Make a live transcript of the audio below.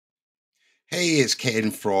Hey, it's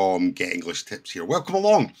Ken from Get English Tips here. Welcome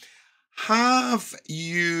along. Have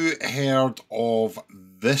you heard of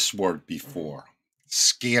this word before?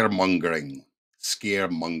 Scaremongering.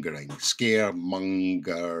 Scaremongering.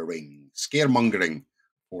 Scaremongering. Scaremongering.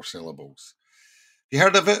 Four syllables. Have you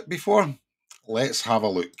heard of it before? Let's have a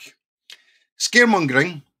look.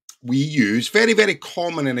 Scaremongering we use, very, very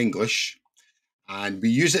common in English, and we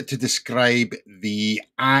use it to describe the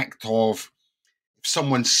act of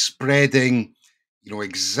someone spreading,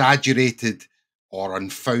 exaggerated or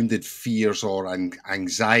unfounded fears or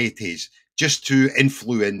anxieties just to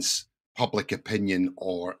influence public opinion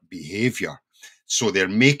or behavior. So they're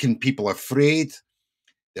making people afraid.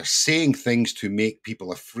 They're saying things to make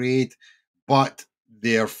people afraid, but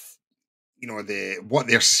what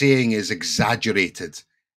they're saying is exaggerated.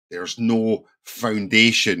 There's no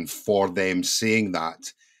foundation for them saying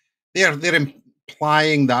that. They're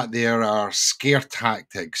implying that there are scare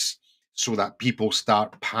tactics so that people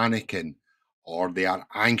start panicking or they are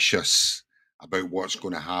anxious about what's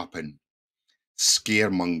going to happen.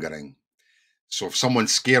 Scaremongering. So if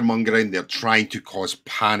someone's scaremongering, they're trying to cause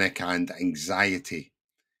panic and anxiety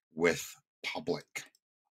with public.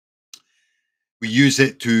 We use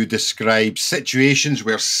it to describe situations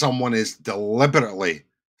where someone is deliberately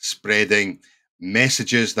spreading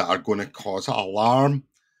messages that are going to cause alarm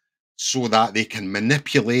so that they can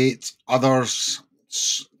manipulate others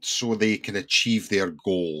so they can achieve their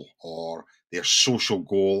goal or their social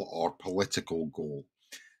goal or political goal.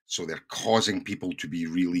 So they're causing people to be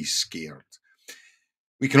really scared.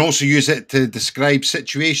 We can also use it to describe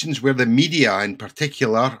situations where the media in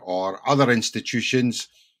particular or other institutions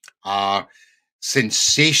are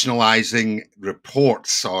sensationalizing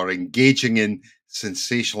reports or engaging in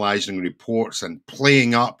sensationalizing reports and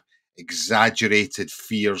playing up exaggerated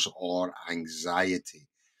fears or anxiety.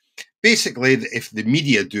 Basically, if the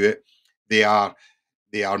media do it, they are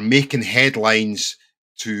making headlines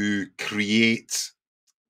to create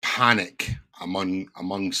panic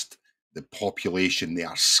amongst the population. They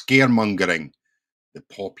are scaremongering the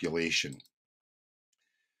population.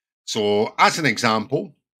 So, as an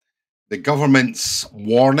example, the government's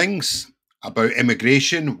warnings about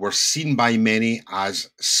immigration were seen by many as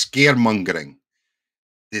scaremongering,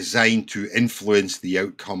 designed to influence the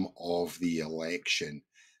outcome of the election.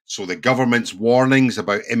 So the government's warnings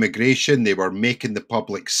about immigration, they were making the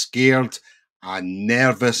public scared and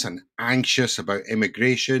nervous and anxious about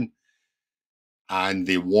immigration. And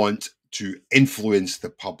they want to influence the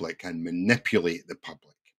public and manipulate the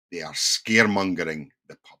public. They are scaremongering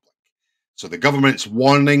the public. So the government's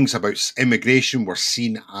warnings about immigration were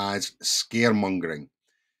seen as scaremongering,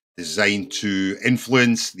 designed to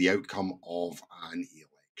influence the outcome of an election.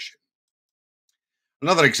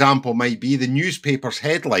 Another example might be the newspaper's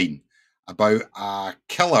headline about a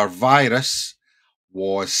killer virus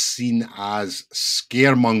was seen as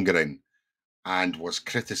scaremongering and was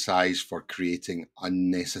criticized for creating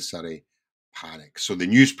unnecessary panic. So the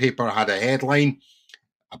newspaper had a headline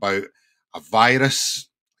about a virus,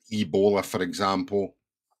 Ebola, for example,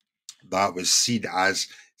 that was seen as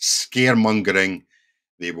scaremongering.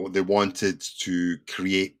 They wanted to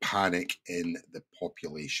create panic in the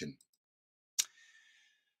population.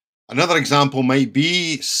 Another example might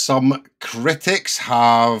be some critics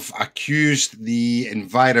have accused the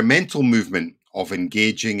environmental movement of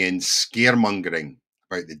engaging in scaremongering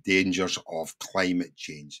about the dangers of climate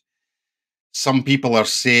change. Some people are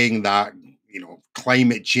saying that,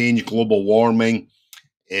 climate change, global warming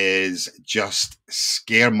is just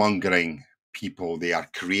scaremongering people. They are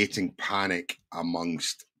creating panic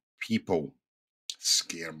amongst people.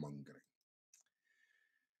 Scaremongering.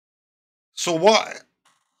 So what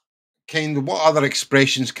other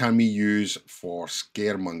expressions can we use for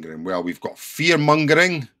scaremongering? Well, we've got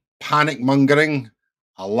fear-mongering, panic-mongering,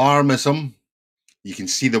 alarmism. You can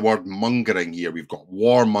see the word mongering here. We've got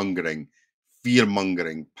warmongering,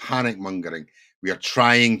 fear-mongering, panic-mongering. We are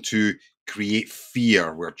trying to create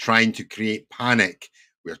fear. We're trying to create panic.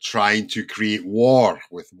 We're trying to create war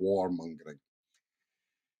with warmongering.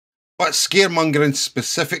 But scaremongering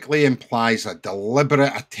specifically implies a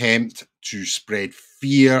deliberate attempt to spread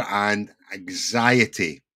fear and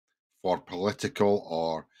anxiety for political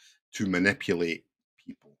or to manipulate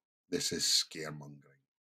people. This is scaremongering.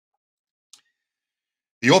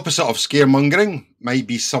 The opposite of scaremongering might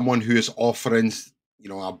be someone who is offering,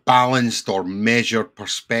 a balanced or measured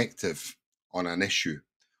perspective on an issue,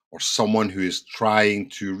 or someone who is trying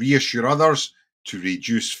to reassure others to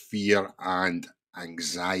reduce fear and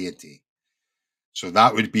anxiety. So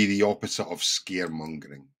that would be the opposite of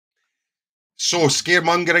scaremongering. So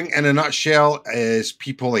scaremongering in a nutshell is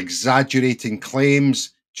people exaggerating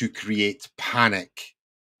claims to create panic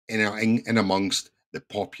in amongst the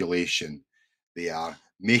population. They are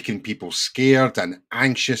making people scared and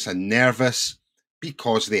anxious and nervous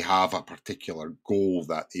because they have a particular goal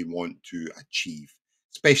that they want to achieve,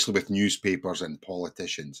 especially with newspapers and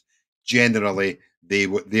politicians. Generally, they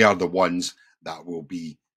are the ones that will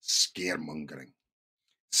be scaremongering.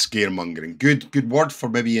 Scaremongering. Good word for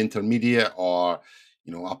maybe intermediate or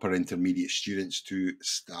upper intermediate students to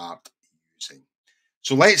start using.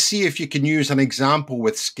 So let's see if you can use an example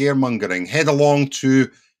with scaremongering. Head along to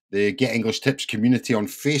the Get English Tips community on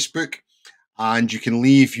Facebook, and you can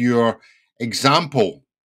leave your example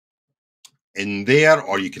in there,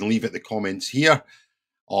 or you can leave it the comments here.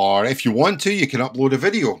 Or if you want to, you can upload a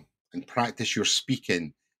video and practice your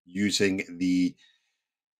speaking using the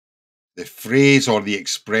phrase or the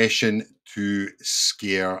expression to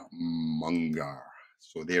scaremonger.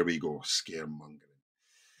 So there we go, scaremongering.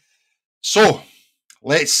 So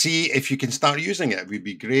let's see if you can start using it. It would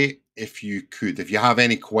be great if you could. If you have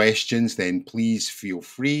any questions, then please feel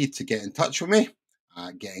free to get in touch with me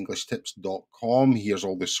at getenglishtips.com. Here's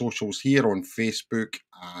all the socials here on Facebook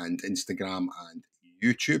and Instagram and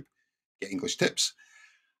YouTube, Get English Tips.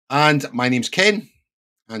 And my name's Ken,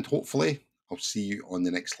 and hopefully I'll see you on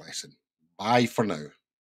the next lesson. Bye for now.